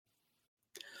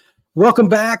Welcome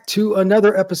back to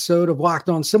another episode of Locked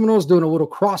On Seminoles, doing a little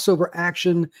crossover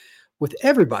action with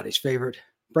everybody's favorite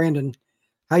Brandon.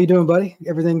 How you doing, buddy?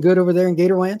 Everything good over there in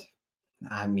Gatorland?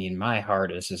 I mean, my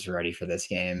heart is just ready for this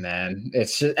game, man.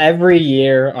 It's just every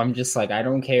year I'm just like, I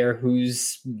don't care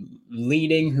who's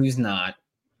leading, who's not.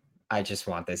 I just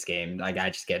want this game. Like, I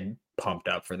just get pumped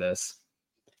up for this.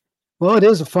 Well, it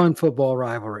is a fun football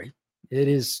rivalry. It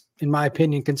is, in my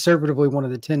opinion, conservatively one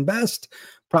of the 10 best,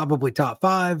 probably top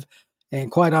 5.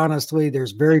 And quite honestly,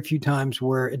 there's very few times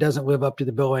where it doesn't live up to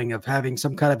the billing of having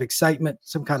some kind of excitement,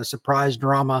 some kind of surprise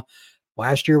drama.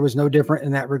 Last year was no different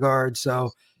in that regard.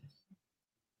 So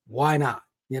why not?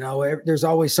 You know, there's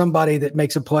always somebody that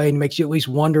makes a play and makes you at least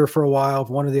wonder for a while if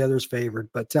one or the other is favored.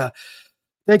 But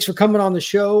thanks for coming on the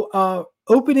show.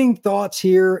 Opening thoughts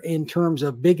here in terms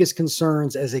of biggest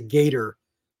concerns as a Gator.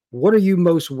 What are you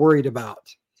most worried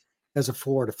about as a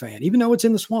Florida fan, even though it's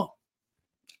in the swamp?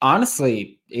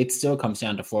 Honestly, it still comes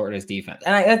down to Florida's defense.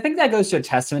 And I think that goes to a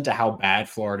testament to how bad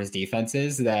Florida's defense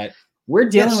is, that we're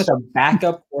dealing with a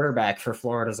backup quarterback for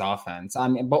Florida's offense. I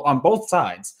mean, on both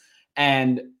sides.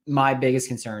 And my biggest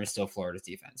concern is still Florida's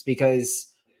defense, because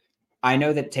I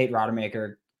know that Tate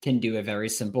Rodemaker can do a very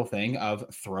simple thing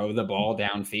of throw the ball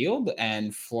downfield,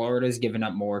 and Florida's given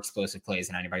up more explosive plays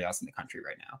than anybody else in the country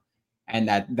right now. And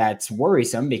that's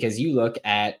worrisome, because you look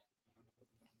at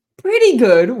pretty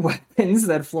good weapons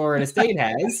that Florida State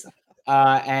has.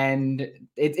 And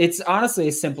it's honestly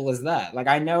as simple as that. Like,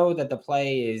 I know that the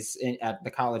play at the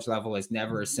college level is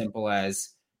never as simple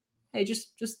as, hey,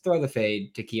 just throw the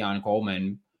fade to Keon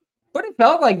Coleman. But it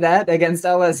felt like that against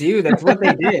LSU. That's what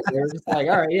they did. They were just like,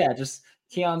 all right, yeah,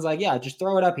 Keon's like, yeah, just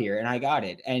throw it up here, and I got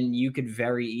it. And you could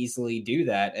very easily do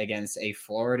that against a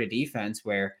Florida defense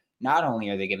where not only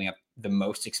are they giving up the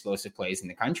most explosive plays in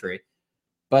the country,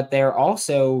 but they're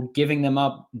also giving them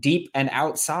up deep and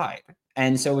outside.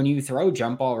 And so when you throw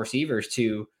jump ball receivers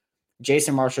to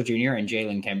Jason Marshall Jr. and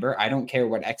Jalen Kimber, I don't care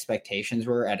what expectations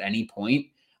were at any point.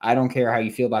 I don't care how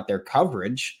you feel about their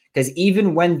coverage, because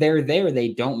even when they're there, they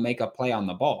don't make a play on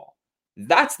the ball.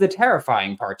 That's the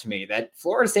terrifying part to me, that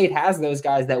Florida State has those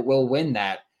guys that will win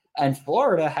that, and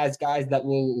Florida has guys that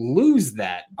will lose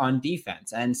that on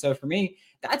defense. And so for me,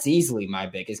 that's easily my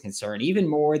biggest concern, even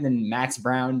more than Max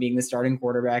Brown being the starting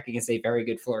quarterback against a very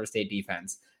good Florida State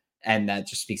defense. And that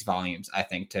just speaks volumes, I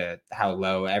think, to how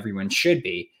low everyone should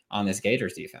be on this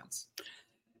Gators defense.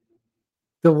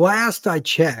 The last I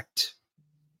checked,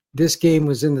 this game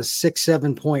was in the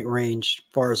 6-7 point range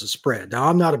as far as the spread. Now,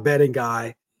 I'm not a betting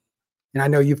guy, and I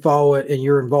know you follow it and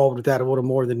you're involved with that a little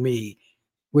more than me.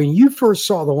 When you first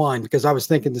saw the line, because I was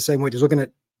thinking the same way, just looking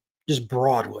at just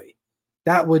broadly,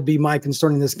 that would be my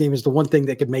concern in this game, is the one thing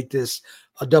that could make this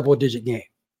a double-digit game.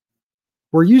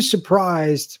 Were you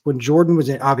surprised when Jordan was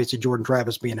in? Obviously, Jordan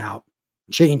Travis being out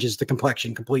changes the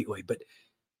complexion completely, but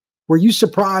were you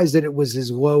surprised that it was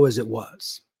as low as it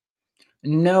was?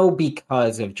 No,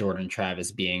 because of Jordan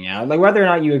Travis being out. Like, whether or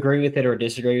not you agree with it or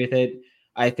disagree with it,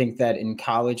 I think that in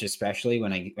college, especially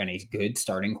when a good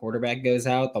starting quarterback goes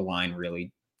out, the line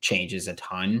really changes a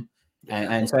ton.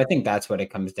 And so I think that's what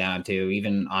it comes down to.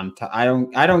 Even I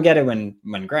don't get it when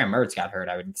Graham Mertz got hurt.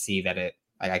 I would see that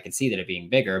I could see that it being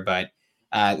bigger, but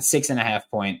 6.5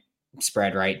 point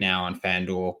spread right now on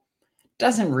FanDuel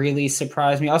doesn't really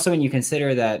surprise me. Also, when you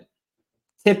consider that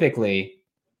typically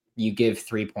you give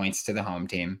 3 points to the home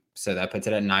team, so that puts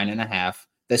it at 9.5.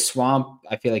 The Swamp,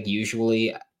 I feel like,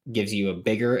 usually gives you a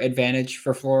bigger advantage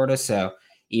for Florida. So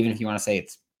even if you want to say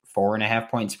it's 4.5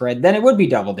 point spread, then it would be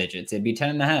double digits. It'd be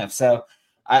 10.5. So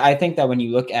I think that when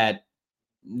you look at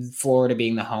Florida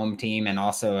being the home team, and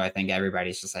also I think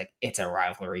everybody's just like, it's a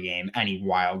rivalry game, any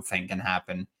wild thing can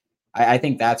happen. I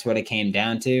think that's what it came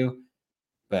down to.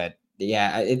 But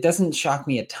yeah, it doesn't shock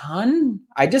me a ton.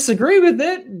 I disagree with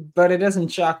it, but it doesn't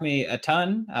shock me a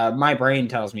ton. My brain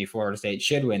tells me Florida State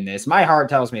should win this. My heart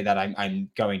tells me that I'm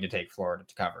going to take Florida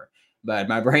to cover, but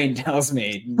my brain tells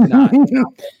me not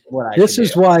what I This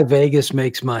is do. why Vegas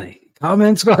makes money.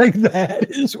 Comments like that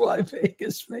is why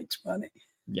Vegas makes money.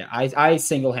 Yeah, I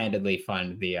single-handedly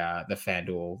fund the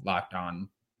FanDuel Locked On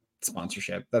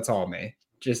sponsorship. That's all me.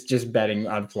 Just betting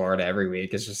on Florida every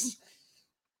week is just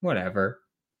whatever.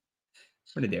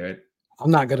 I'm going to do it.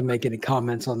 I'm not going to make any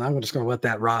comments on that. I'm just going to let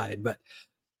that ride. But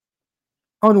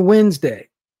on Wednesday,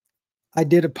 I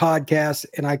did a podcast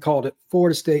and I called it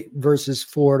Florida State versus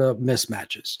Florida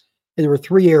mismatches. And there were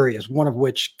 3 areas, one of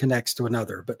which connects to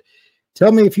another. But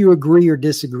tell me if you agree or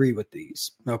disagree with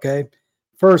these. Okay.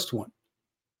 First one,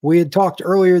 we had talked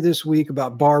earlier this week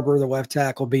about Barber, the left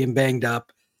tackle, being banged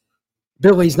up.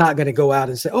 Billy's not going to go out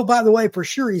and say, oh, by the way, for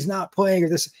sure he's not playing, or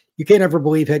this. You can't ever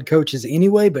believe head coaches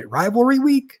anyway, but rivalry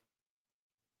week,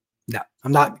 No,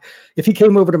 I'm not. If he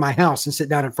came over to my house and sit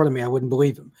down in front of me, I wouldn't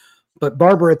believe him. But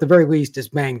Barber, at the very least, is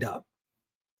banged up.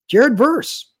 Jared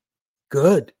Verse,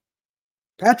 good.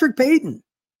 Patrick Payton,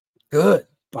 good.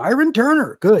 Byron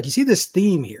Turner, good. You see this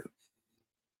theme here.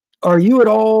 Are you at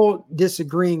all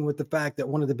disagreeing with the fact that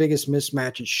one of the biggest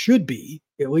mismatches should be,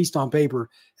 at least on paper,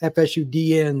 FSU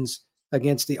DNs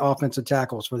against the offensive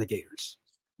tackles for the Gators?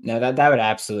 No, that would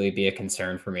absolutely be a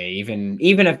concern for me. Even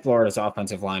if Florida's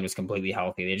offensive line was completely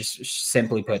healthy, they just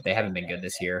simply put, they haven't been good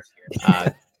this year.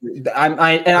 I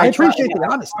appreciate the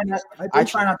honesty. I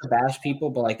try not to bash people,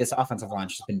 but like this offensive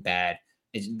line's just been bad.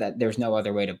 That there's no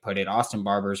other way to put it. Austin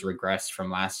Barber's regressed from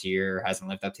last year, hasn't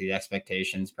lived up to the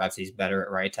expectations. Perhaps he's better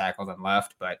at right tackle than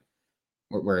left, but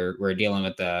we're dealing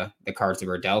with the cards that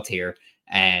were dealt here.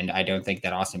 And I don't think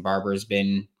that Austin Barber's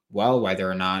been well, whether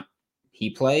or not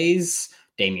he plays.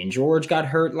 Damian George got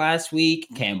hurt last week.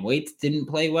 Cam Waits didn't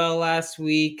play well last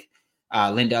week.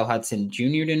 Lindell Hudson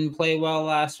Jr. didn't play well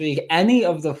last week. Any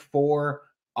of the 4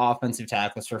 offensive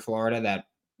tackles for Florida that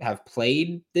have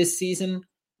played this season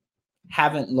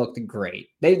haven't looked great.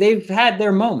 They've had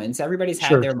their moments. Everybody's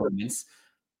had their moments,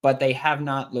 but they have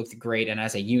not looked great. And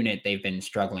as a unit, they've been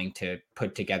struggling to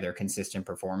put together consistent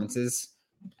performances.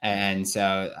 And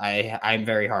so I'm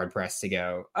very hard pressed to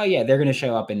go, oh yeah, they're going to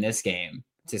show up in this game,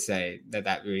 to say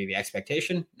that would be the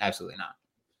expectation. Absolutely not.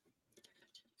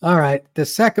 All right. The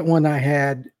second one I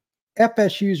had,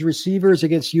 FSU's receivers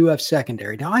against UF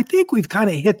secondary. Now, I think we've kind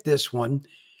of hit this one,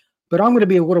 but I'm going to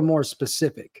be a little more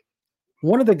specific.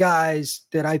 One of the guys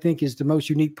that I think is the most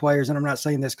unique players, and I'm not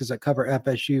saying this because I cover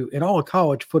FSU, in all of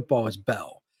college football, is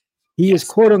Bell. He is,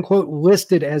 quote unquote,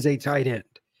 listed as a tight end.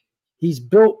 He's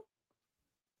built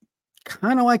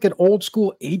kind of like an old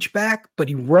school H-back, but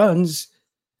he runs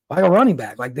like a running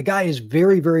back. Like, the guy is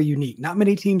very, very unique. Not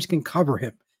many teams can cover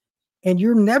him. And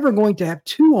you're never going to have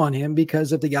 2 on him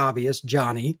because of the obvious,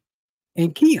 Johnny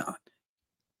and Keon.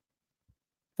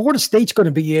 Florida State's going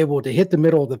to be able to hit the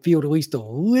middle of the field at least a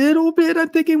little bit, I'm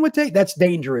thinking would take. That's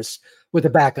dangerous with a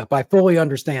backup. I fully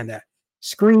understand that.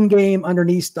 Screen game,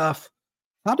 underneath stuff.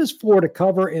 How does Florida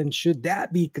cover, and should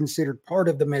that be considered part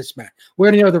of the mismatch? We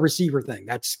already know the receiver thing.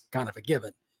 That's kind of a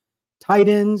given. Tight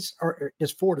ends,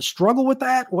 does Florida struggle with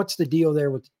that? What's the deal there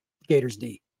with Gators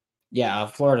D? Yeah,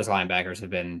 Florida's linebackers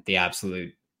have been the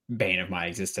absolute bane of my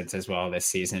existence as well this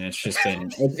season. It's just been,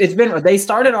 they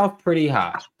started off pretty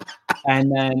hot,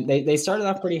 and then they started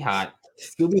off pretty hot.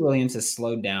 Scooby Williams has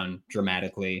slowed down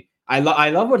dramatically. I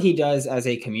love what he does as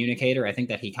a communicator. I think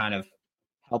that he kind of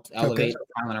helps elevate the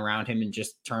talent around him in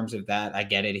just terms of that. I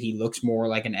get it. He looks more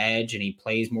like an edge, and he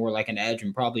plays more like an edge,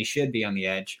 and probably should be on the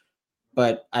edge.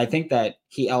 But I think that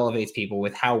he elevates people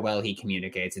with how well he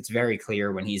communicates. It's very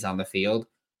clear when he's on the field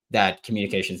that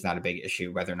communication is not a big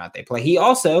issue, whether or not they play. He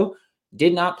also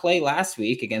did not play last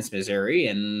week against Missouri,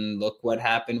 and look what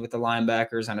happened with the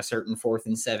linebackers on a certain 4th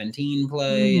and 17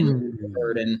 play and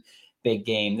third and big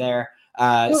game there.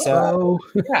 So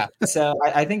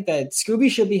I think that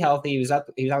Scooby should be healthy. He was out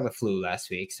with the flu last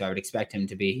week, so I would expect him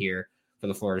to be here for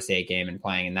the Florida State game and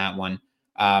playing in that one.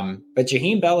 But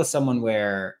Jaheim Bell is someone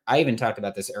where I even talked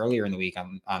about this earlier in the week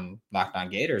on Locked On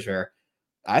Gators, where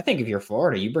I think if you're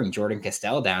Florida, you bring Jordan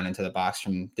Castell down into the box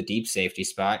from the deep safety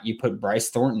spot. You put Bryce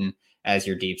Thornton as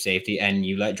your deep safety, and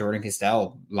you let Jordan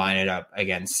Castell line it up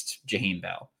against Jaheim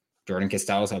Bell. Jordan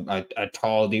Castell is a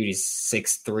tall dude. He's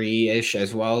 6'3"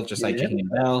 as well, just like Jaheim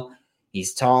Bell.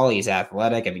 He's tall. He's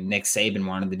athletic. I mean, Nick Saban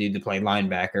wanted the dude to play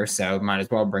linebacker, so might as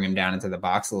well bring him down into the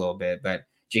box a little bit. But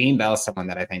Jaheim Bell is someone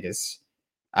that I think is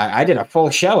I did a full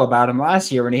show about him last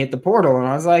year when he hit the portal, and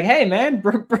I was like, hey, man,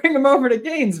 bring him over to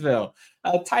Gainesville.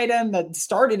 A tight end that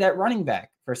started at running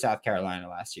back for South Carolina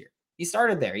last year. He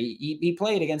started there. He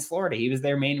played against Florida. He was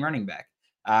their main running back.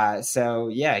 So,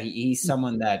 yeah, he's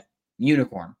someone that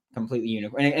unicorn, completely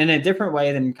unicorn. In a different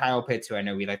way than Kyle Pitts, who I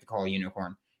know we like to call a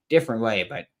unicorn. Different way,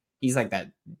 but he's like that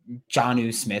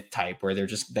Jonnu Smith type where they're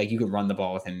just like you could run the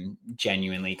ball with him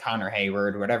genuinely. Connor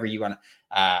Hayward, whatever you want.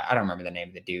 I don't remember the name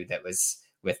of the dude that was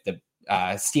with the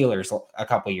Steelers a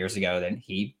couple years ago. Then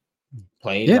he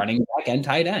played running back and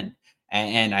tight end.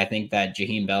 And I think that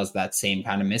Jaheim Bell's that same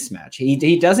kind of mismatch.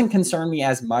 He doesn't concern me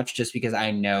as much just because I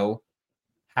know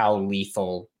how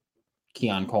lethal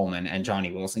Keon Coleman and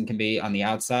Johnny Wilson can be on the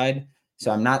outside. So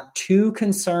I'm not too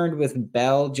concerned with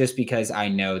Bell just because I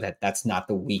know that that's not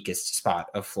the weakest spot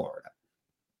of Florida.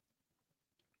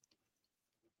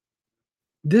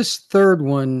 This third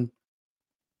one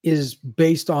is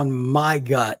based on my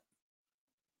gut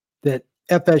that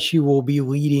FSU will be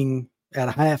leading at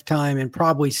halftime and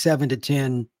probably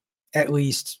 7-10 at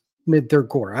least mid third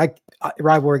quarter.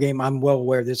 Rivalry game, I'm well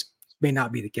aware this may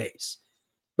not be the case.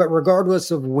 but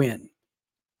regardless of when,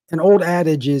 an old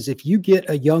adage is if you get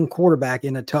a young quarterback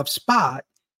in a tough spot,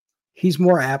 he's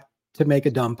more apt to make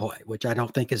a dumb play, which I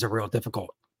don't think is a real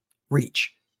difficult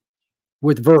reach.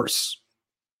 With Verse,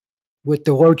 with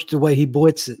Deloach, the way he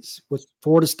blitzes, with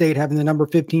Florida State having the number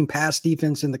 15 pass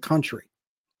defense in the country.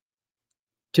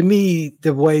 To me,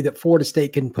 the way that Florida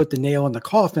State can put the nail in the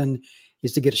coffin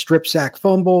is to get a strip sack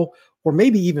fumble, or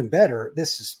maybe even better.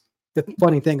 This is the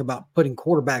funny thing about putting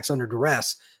quarterbacks under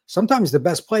duress. Sometimes the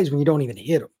best plays when you don't even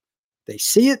hit them. They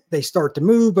see it, they start to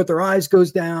move, but their eyes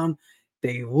goes down.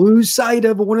 They lose sight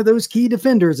of one of those key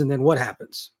defenders, and then what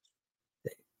happens?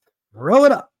 They throw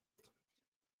it up.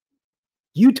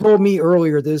 You told me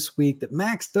earlier this week that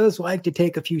Max does like to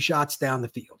take a few shots down the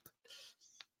field.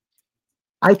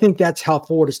 I think that's how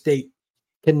Florida State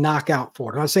can knock out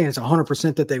Florida. I'm not saying it's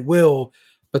 100% that they will,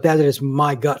 but that is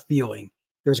my gut feeling.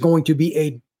 There's going to be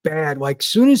a bad, like,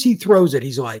 soon as he throws it,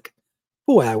 he's like,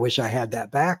 boy, I wish I had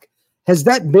that back. Has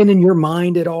that been in your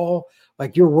mind at all?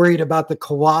 Like, you're worried about the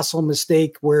colossal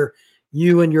mistake where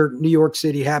you and your New York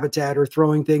City habitat are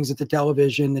throwing things at the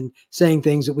television and saying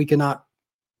things that we cannot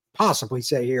possibly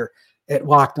say here at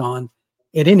Locked On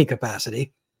in any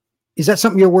capacity. Is that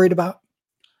something you're worried about?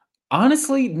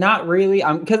 Honestly, not really.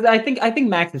 Because I think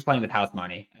Max is playing with house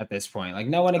money at this point. Like,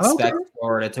 no one expects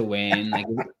Florida to win. Like,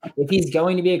 if he's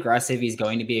going to be aggressive, he's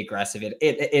going to be aggressive.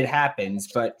 It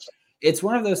happens, but it's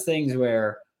one of those things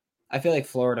where I feel like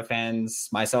Florida fans,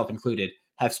 myself included,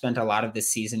 have spent a lot of this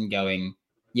season going,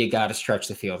 you got to stretch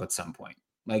the field at some point.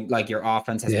 Like your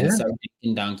offense has been so dink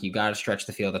and dunk, you got to stretch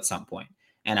the field at some point.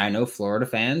 And I know Florida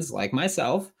fans, like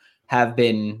myself, have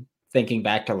been thinking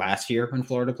back to last year when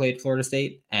Florida played Florida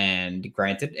State. And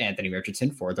granted, Anthony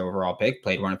Richardson, fourth overall pick,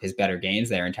 played one of his better games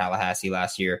there in Tallahassee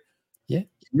last year. Yeah.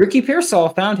 Ricky Pearsall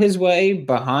found his way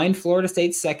behind Florida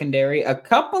State's secondary a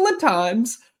couple of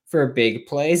times for big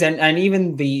plays. And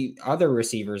even the other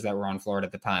receivers that were on Florida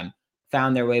at the time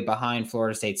found their way behind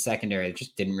Florida State's secondary. They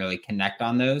just didn't really connect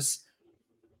on those.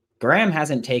 Graham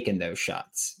hasn't taken those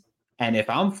shots. And if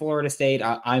I'm Florida State,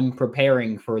 I'm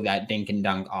preparing for that dink and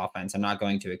dunk offense. I'm not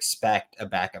going to expect a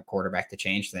backup quarterback to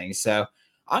change things. So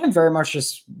I'm very much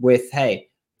just with, hey,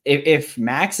 if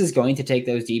Max is going to take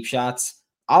those deep shots,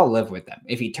 I'll live with them.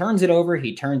 If he turns it over,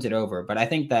 he turns it over. But I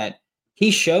think that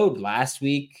he showed last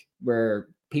week where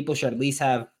people should at least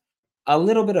have a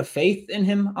little bit of faith in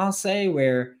him, I'll say,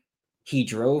 where he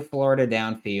drove Florida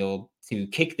downfield to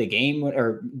kick the game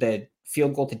or the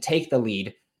field goal to take the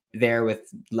lead there with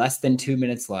less than 2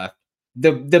 minutes left.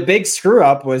 The big screw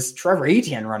up was Trevor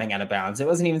Etienne running out of bounds. It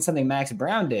wasn't even something Max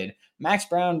Brown did. Max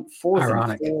Brown, fourth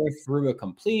and four, threw a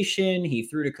completion. He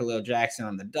threw to Khalil Jackson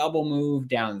on the double move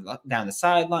down the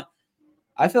sideline.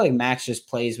 I feel like Max just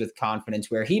plays with confidence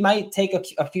where he might take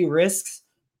a few risks.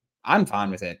 I'm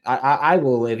fine with it. I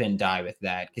will live and die with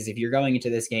that, because if you're going into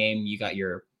this game, you got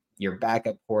your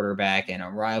backup quarterback in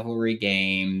a rivalry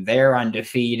game. They're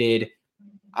undefeated.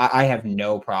 I have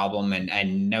no problem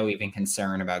and no even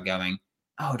concern about going,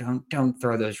 oh, don't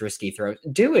throw those risky throws.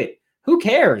 Do it. Who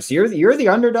cares? You're the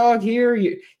underdog here.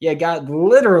 You got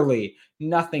literally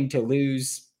nothing to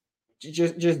lose.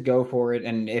 Just go for it.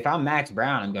 And if I'm Max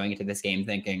Brown, I'm going into this game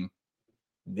thinking,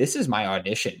 this is my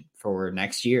audition for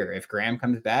next year. If Graham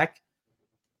comes back,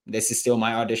 this is still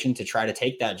my audition to try to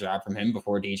take that job from him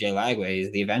before DJ Lagway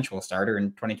is the eventual starter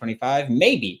in 2025,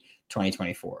 maybe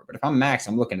 2024. But if I'm Max,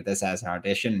 I'm looking at this as an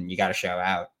audition, and you got to show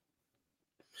out.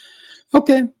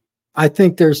 Okay. I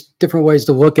think there's different ways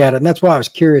to look at it. And that's why I was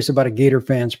curious about a Gator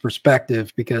fan's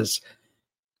perspective, because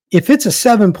if it's a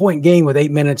 7-point game with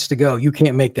 8 minutes to go, you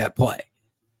can't make that play.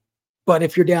 But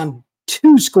if you're down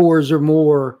 2 scores or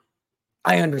more,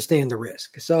 I understand the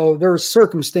risk. So there's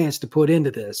circumstance to put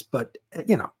into this, but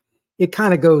it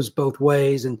kind of goes both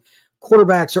ways, and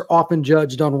quarterbacks are often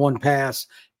judged on one pass.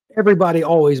 Everybody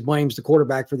always blames the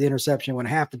quarterback for the interception when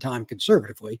half the time,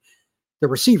 conservatively, the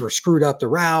receiver screwed up the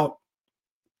route,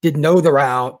 didn't know the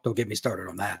route. Don't get me started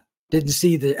on that. Didn't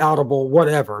see the audible,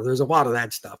 whatever. There's a lot of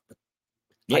that stuff.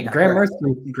 Yeah, Graham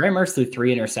Mertz threw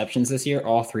 3 interceptions this year.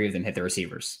 All 3 of them hit the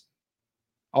receivers.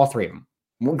 All 3 of them.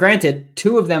 Well, granted,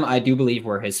 2 of them I do believe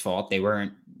were his fault. They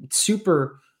weren't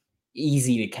super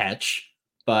easy to catch,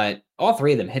 but all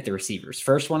 3 of them hit the receivers.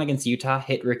 First one against Utah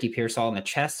hit Ricky Pearsall in the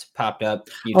chest, popped up.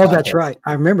 Utah that's right.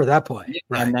 I remember that play.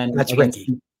 Right. And then that's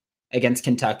against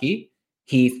Kentucky,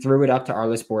 he threw it up to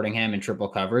Arliss Boardingham in triple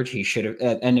coverage. He should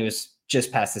have, and it was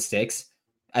just past the sticks.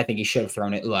 I think he should have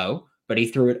thrown it low, but he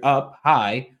threw it up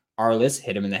high. Arliss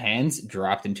hit him in the hands,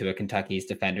 dropped into a Kentucky's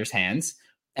defender's hands.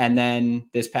 And then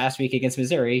this past week against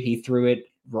Missouri, he threw it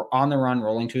on the run,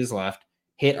 rolling to his left,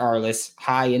 hit Arliss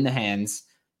high in the hands.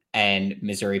 and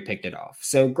Missouri picked it off.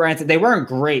 So granted, they weren't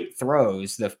great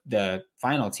throws, the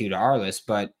final two to Arliss,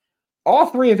 but all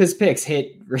three of his picks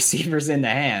hit receivers in the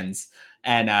hands.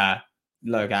 And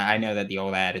look, I know that the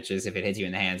old adage is if it hits you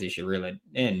in the hands, you should reel it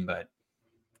in. But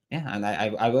yeah, and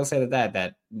I will say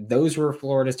that those were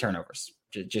Florida's turnovers.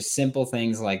 Just simple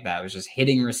things like that. It was just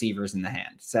hitting receivers in the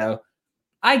hand. So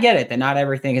I get it that not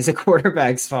everything is a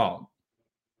quarterback's fault.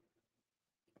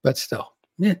 But still,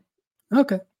 yeah.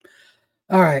 Okay.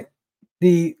 All right.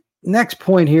 The next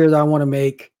point here that I want to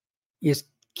make is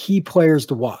key players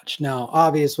to watch. Now,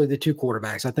 obviously, the two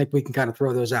quarterbacks, I think we can kind of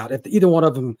throw those out. If either one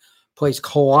of them plays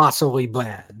colossally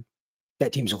bad,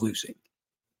 that team's losing.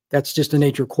 That's just the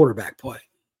nature of quarterback play.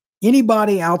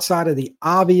 Anybody outside of the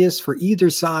obvious for either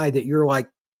side that you're like,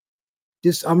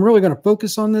 I'm really going to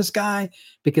focus on this guy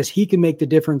because he can make the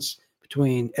difference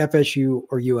between FSU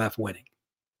or UF winning.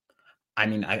 I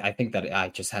mean, I think that I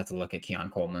just have to look at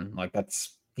Keon Coleman. Like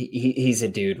he's a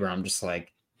dude where I'm just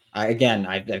like,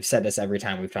 I've said this every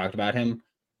time we've talked about him.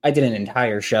 I did an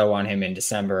entire show on him in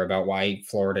December about why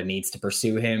Florida needs to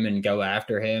pursue him and go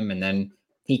after him. And then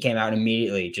he came out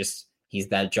immediately. He's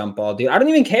that jump ball dude. I don't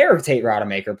even care if Tate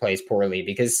Rodemaker plays poorly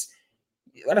because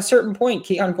at a certain point,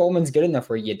 Keon Coleman's good enough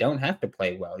where you don't have to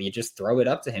play well. You just throw it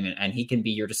up to him and he can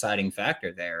be your deciding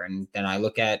factor there. And then I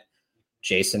look at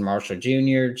Jason Marshall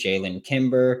Jr., Jalen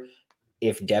Kimber.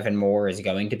 If Devin Moore is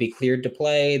going to be cleared to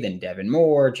play, then Devin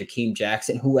Moore, Jakeem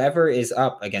Jackson, whoever is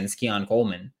up against Keon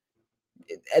Coleman,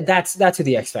 that's who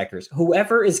the X factor is.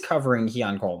 Whoever is covering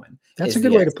Keon Coleman. That's a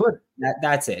good way to put it.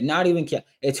 That's it. Not even Keon.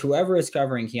 It's whoever is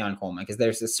covering Keon Coleman because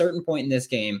there's a certain point in this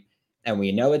game, and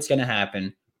we know it's going to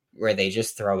happen, where they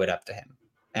just throw it up to him.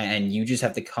 And you just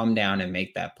have to come down and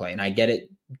make that play. And I get it.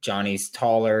 Johnny's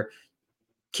taller.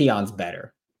 Keon's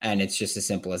better. And it's just as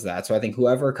simple as that. So I think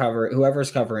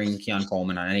whoever's covering Keon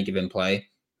Coleman on any given play,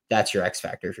 that's your X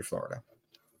factor if you're Florida.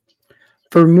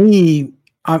 For me,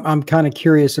 I'm kind of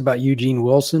curious about Eugene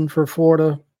Wilson for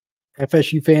Florida.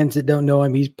 FSU fans that don't know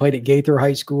him, he's played at Gaither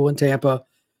High School in Tampa.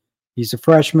 He's a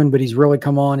freshman, but he's really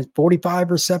come on.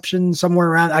 45 receptions, somewhere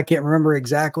around. I can't remember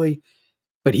exactly,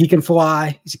 but he can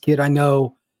fly. He's a kid I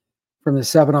know from the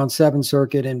 7-on-7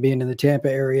 circuit and being in the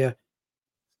Tampa area.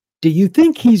 Do you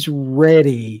think he's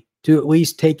ready to at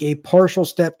least take a partial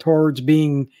step towards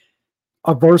being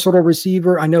a versatile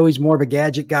receiver? I know he's more of a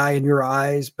gadget guy in your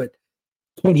eyes, but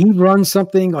can he run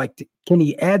something like, can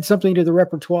he add something to the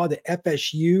repertoire that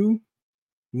FSU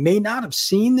may not have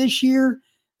seen this year?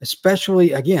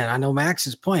 Especially, again, I know Max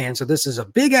is playing, so this is a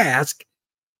big ask.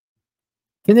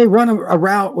 Can they run a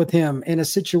route with him in a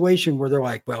situation where they're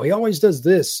like, well, he always does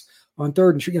this on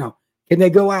third and, can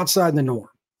they go outside the norm?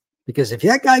 Because if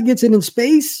that guy gets it in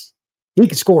space, he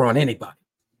can score on anybody.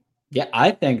 Yeah,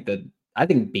 I think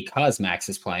because Max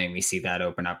is playing, we see that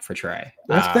open up for Trey.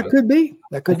 That could be.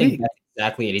 That could be. That's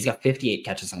exactly it. He's got 58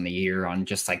 catches on the year on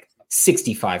just like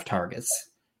 65 targets.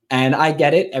 And I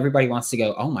get it. Everybody wants to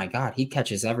go, oh my God, he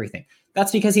catches everything.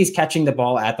 That's because he's catching the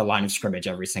ball at the line of scrimmage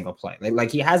every single play.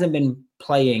 Like he hasn't been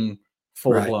playing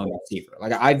full-blown receiver.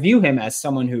 Like I view him as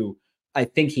someone who I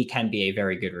think he can be a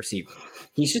very good receiver.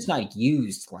 He's just not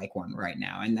used like one right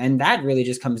now. And that really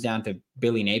just comes down to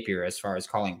Billy Napier as far as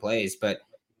calling plays. But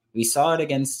we saw it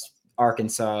against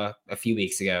Arkansas a few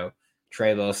weeks ago.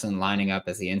 Trey Wilson lining up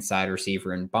as the inside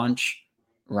receiver in bunch,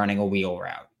 running a wheel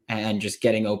route and just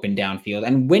getting open downfield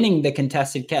and winning the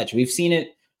contested catch. We've seen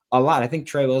it a lot. I think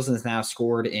Trey Wilson has now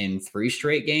scored in 4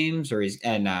 straight games,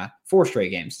 4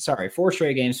 straight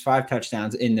games, 5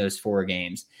 touchdowns in those 4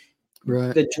 games.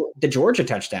 Right. The Georgia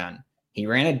touchdown, he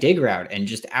ran a dig route and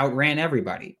just outran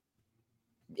everybody.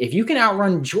 If you can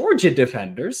outrun Georgia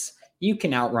defenders, you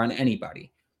can outrun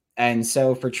anybody. And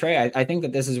so for Trey, I think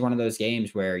that this is one of those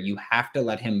games where you have to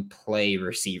let him play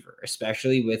receiver,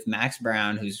 especially with Max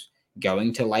Brown, who's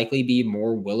going to likely be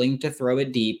more willing to throw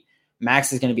it deep.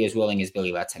 Max is going to be as willing as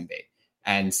Billy lets him be.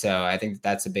 And so I think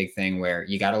that's a big thing where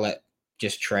you got to let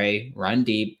just Trey run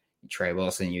deep. Trey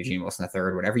Wilson, Eugene Wilson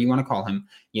III, whatever you want to call him.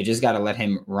 You just got to let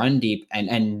him run deep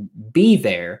and be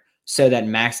there so that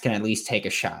Max can at least take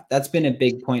a shot. That's been a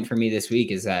big point for me this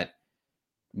week, is that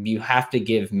you have to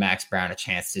give Max Brown a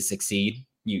chance to succeed.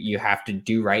 You have to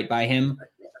do right by him.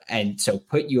 And so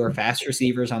put your fast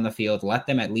receivers on the field, let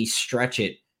them at least stretch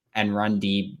it and run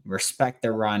deep, respect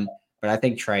their run. But I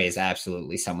think Trey is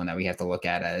absolutely someone that we have to look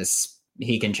at as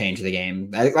he can change the game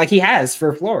like he has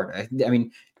for Florida. I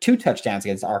mean, 2 touchdowns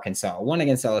against Arkansas, 1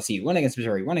 against LSU, 1 against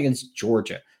Missouri, 1 against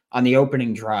Georgia on the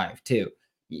opening drive too.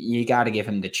 You got to give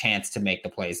him the chance to make the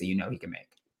plays that he can make.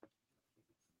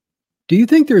 Do you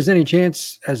think there's any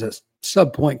chance, as a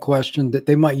sub-point question, that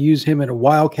they might use him in a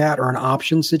wildcat or an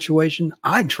option situation?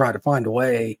 I'd try to find a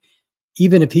way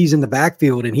even if he's in the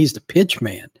backfield and he's the pitch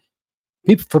man,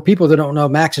 for people that don't know,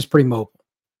 Max is pretty mobile.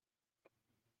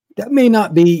 That may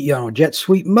not be, jet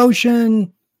sweep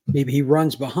motion. Maybe he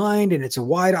runs behind and it's a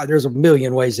wide out. There's a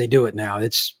million ways they do it now.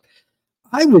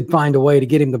 I would find a way to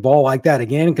get him the ball like that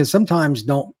again, because sometimes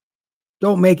don't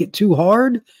make it too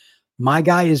hard. My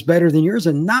guy is better than yours,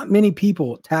 and not many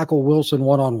people tackle Wilson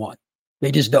one-on-one.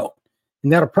 They just don't.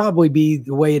 And that'll probably be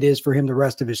the way it is for him the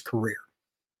rest of his career.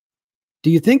 Do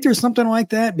you think there's something like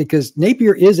that? Because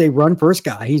Napier is a run-first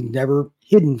guy. He's never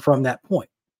hidden from that point.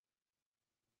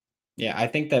 Yeah, I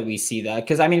think that we see that.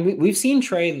 Because, I mean, we've seen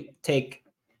Trey take,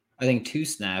 I think, 2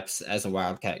 snaps as a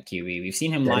Wildcat QB. We've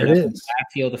seen him line up in the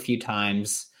backfield a few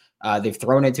times. They've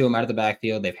thrown it to him out of the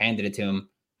backfield. They've handed it to him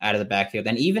out of the backfield.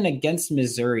 And even against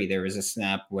Missouri, there was a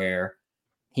snap where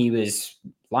he was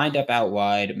lined up out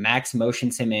wide. Max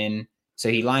motions him in. So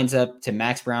he lines up to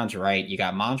Max Brown's right. You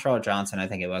got Montreal Johnson, I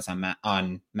think it was,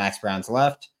 on Max Brown's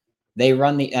left. They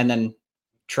run and then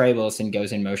Trey Wilson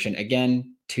goes in motion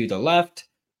again to the left.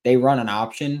 They run an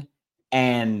option.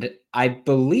 And I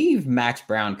believe Max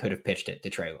Brown could have pitched it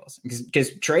to Trey Wilson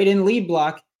because Trey didn't lead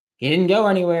block. He didn't go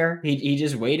anywhere. He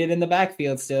just waited in the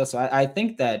backfield still. So I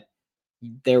think that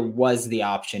there was the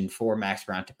option for Max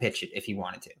Brown to pitch it if he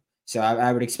wanted to. So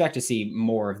I would expect to see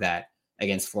more of that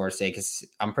against Florida State, because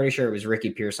I'm pretty sure it was Ricky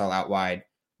Pearsall out wide,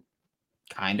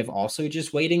 kind of also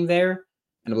just waiting there.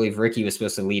 And I believe Ricky was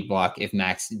supposed to lead block if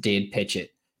Max did pitch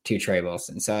it to Trey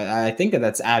Wilson. So I think that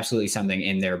that's absolutely something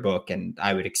in their book, and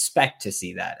I would expect to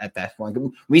see that at that point.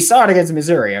 We saw it against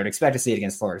Missouri. I would expect to see it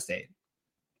against Florida State.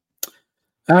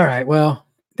 All right. Well,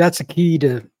 that's the key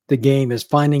to the game, is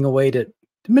finding a way to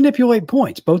manipulate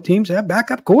points. Both teams have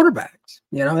backup quarterbacks.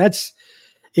 That's,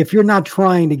 if you're not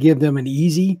trying to give them an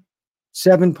easy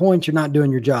 7 points, you're not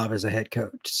doing your job as a head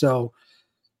coach. So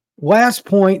last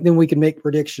point, then we can make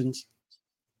predictions.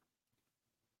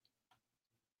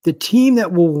 The team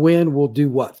that will win will do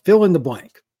what? Fill in the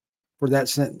blank for that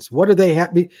sentence. What do they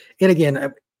have? And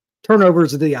again,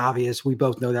 turnovers are the obvious. We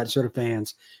both know that, sort of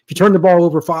fans. If you turn the ball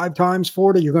over 5 times,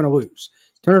 Florida, you're going to lose.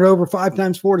 Turn it over 5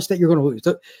 times, Florida State, you're going to lose.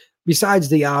 So besides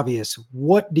the obvious,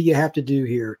 what do you have to do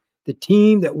here? The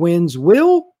team that wins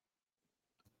will?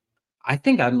 I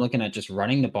think I'm looking at just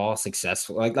running the ball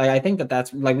successful. Like I think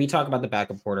that's like, we talk about the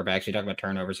backup quarterbacks, we talk about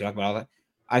turnovers, we talk about all that.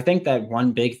 I think that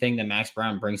one big thing that Max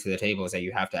Brown brings to the table is that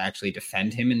you have to actually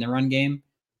defend him in the run game.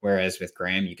 Whereas with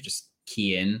Graham, you could just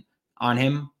key in on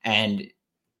him. And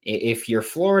if you're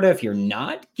Florida, if you're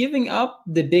not giving up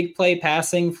the big play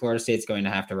passing, Florida State's going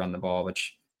to have to run the ball,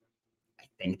 which I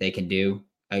think they can do.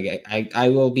 I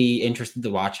will be interested to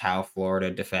watch how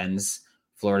Florida defends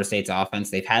Florida State's offense.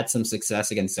 They've had some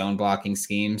success against zone blocking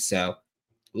schemes, so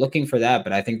looking for that.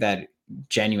 But I think that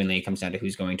genuinely comes down to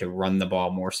who's going to run the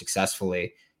ball more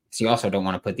successfully. So you also don't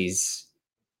want to put these.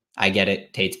 I get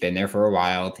it. Tate's been there for a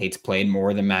while. Tate's played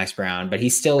more than Max Brown, but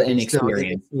he's still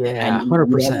inexperienced. Yeah,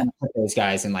 100%. Put those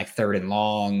guys in like 3rd and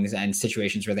longs and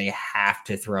situations where they have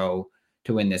to throw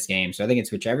to win this game. So I think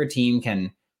it's whichever team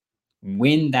can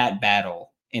win that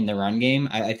battle in the run game.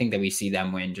 I think that we see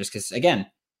them win, just because, again,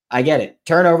 I get it.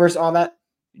 Turnovers, all that.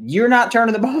 You're not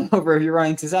turning the ball over if you're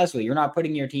running successfully. You're not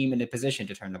putting your team in a position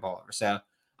to turn the ball over. So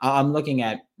I'm looking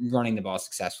at running the ball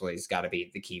successfully has got to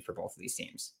be the key for both of these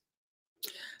teams.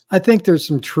 I think there's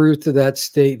some truth to that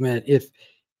statement. If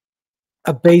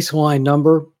a baseline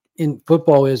number in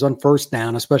football is on first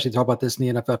down, especially talk about this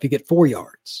in the NFL, if you get 4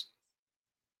 yards,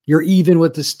 you're even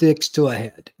with the sticks to a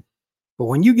head. But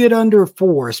when you get under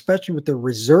 4, especially with the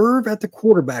reserve at the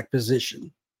quarterback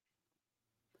position,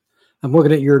 I'm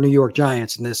looking at your New York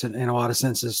Giants in this in a lot of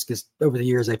senses, because over the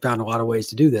years they found a lot of ways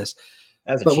to do this.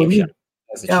 That's a cheap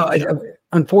shot.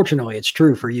 Unfortunately, it's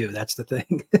true for you. That's the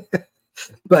thing.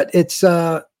 But it's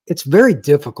very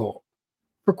difficult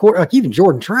for like even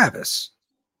Jordan Travis.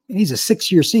 He's a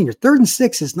 6-year senior. 3rd and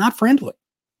 6 is not friendly.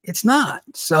 It's not.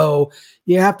 So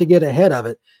you have to get ahead of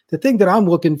it. The thing that I'm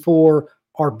looking for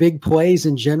are big plays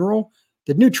in general.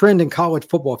 The new trend in college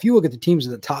football, if you look at the teams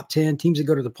in the top 10, teams that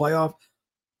go to the playoff,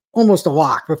 almost a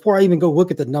lock before I even go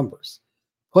look at the numbers.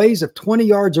 Plays of 20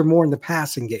 yards or more in the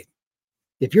passing game.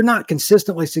 If you're not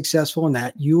consistently successful in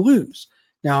that, you lose.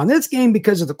 Now, in this game,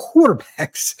 because of the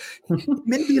quarterbacks,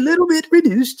 maybe a little bit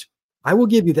reduced. I will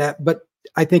give you that. But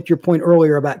I think your point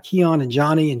earlier about Keon and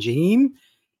Johnny and Jaheim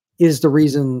is the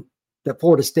reason that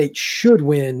Florida State should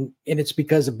win, and it's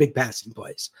because of big passing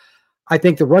plays. I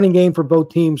think the running game for both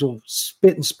teams will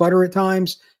spit and sputter at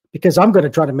times, because I'm going to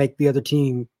try to make the other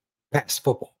team pass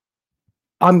football.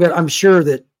 I'm sure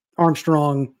that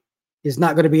Armstrong is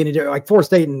not going to be any like Florida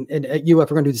State and UF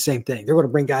are going to do the same thing. They're going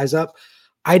to bring guys up.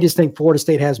 I just think Florida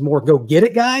State has more go get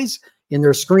it guys, in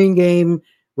their screen game.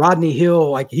 Rodney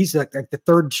Hill, like he's like the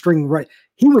third string, right?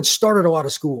 He would start at a lot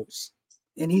of schools,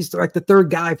 and he's like the third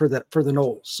guy for the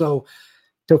Noles. So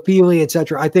Tofili,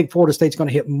 etc. I think Florida State's going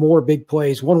to hit more big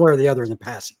plays one way or the other in the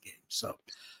passing game. So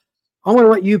I'm going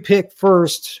to let you pick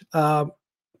first.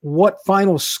 What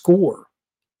final score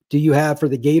do you have for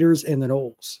the Gators and the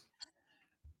Noles?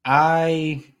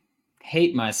 I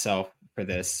hate myself for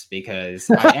this because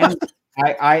I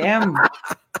am.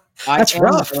 That's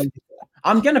rough.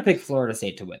 I'm going to pick Florida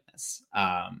State to win this.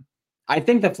 I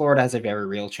think that Florida has a very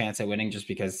real chance at winning just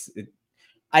because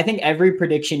I think every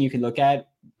prediction you can look at,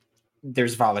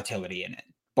 there's volatility in it.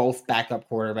 Both backup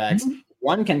quarterbacks. Mm-hmm.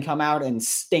 One can come out and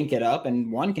stink it up,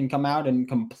 and one can come out and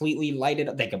completely light it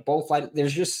up. They could both light it.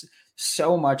 There's just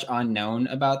so much unknown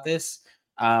about this.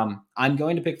 I'm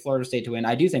going to pick Florida State to win.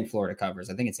 I do think Florida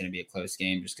covers. I think it's going to be a close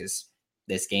game just because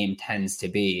this game tends to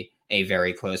be a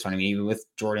very close one. I mean, even with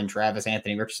Jordan Travis,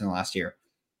 Anthony Richardson last year,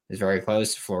 it was very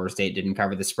close. Florida State didn't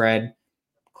cover the spread.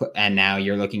 And now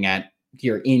you're looking at,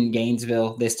 you're in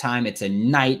Gainesville this time. It's a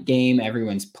night game.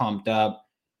 Everyone's pumped up.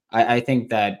 I think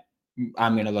that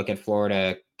I'm going to look at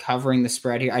Florida covering the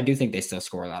spread here. I do think they still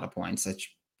score a lot of points.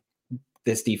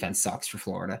 This defense sucks for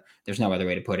Florida. There's no other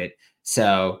way to put it.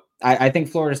 So I think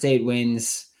Florida State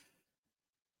wins,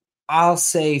 I'll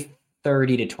say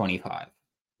 30-25.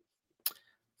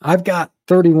 I've got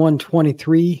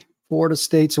 31-23 Florida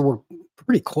State, so we're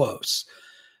pretty close.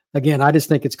 Again, I just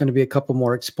think it's going to be a couple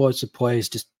more explosive plays.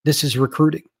 This is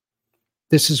recruiting.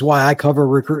 This is why I cover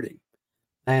recruiting.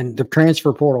 And the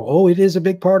transfer portal, it is a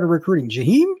big part of recruiting.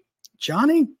 Jaheim,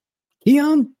 Johnny,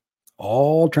 Keon,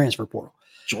 all transfer portal.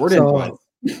 Jordan was.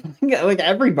 Like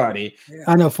everybody.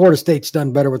 I know Florida State's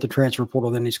done better with the transfer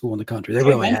portal than any school in the country. They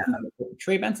really have.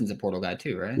 Trey Benson's a portal guy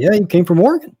too, right? Yeah, he came from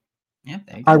Oregon. Yeah,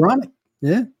 ironic.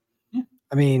 Yeah.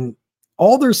 I mean,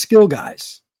 all their skill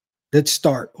guys that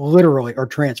start literally are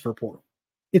transfer portal.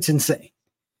 It's insane.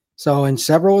 So, and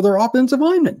several of their offensive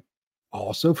linemen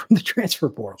also from the transfer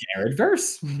portal. Jared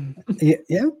Verse.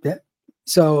 Yeah.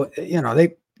 So,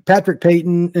 Patrick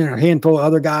Payton and a handful of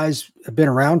other guys have been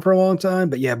around for a long time,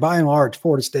 but yeah, by and large,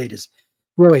 Florida State has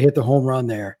really hit the home run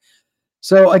there.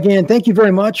 So again, thank you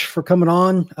very much for coming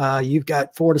on. You've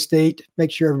got Florida State.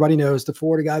 Make sure everybody knows the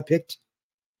Florida guy picked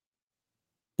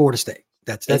Florida State.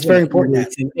 That's very important.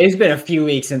 It's been a few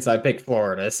weeks since I picked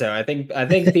Florida, so I think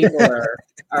people are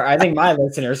I think my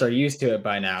listeners are used to it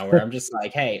by now. Where I'm just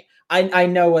like, hey, I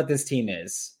know what this team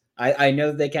is. I know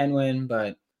that they can win,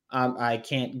 but I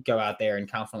can't go out there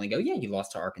and confidently go, yeah, you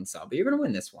lost to Arkansas, but you're going to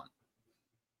win this one.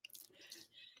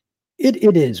 It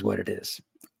is what it is.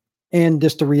 And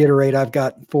just to reiterate, I've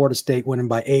got Florida State winning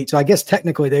by 8. So I guess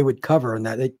technically they would cover in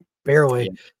that. They barely.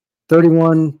 Yeah.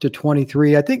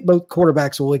 31-23. I think both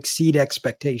quarterbacks will exceed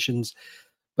expectations,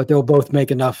 but they'll both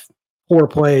make enough poor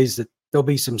plays that there'll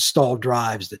be some stalled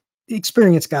drives that the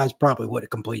experienced guys probably would have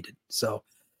completed. So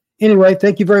anyway,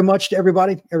 thank you very much to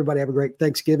everybody. Everybody have a great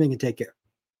Thanksgiving and take care.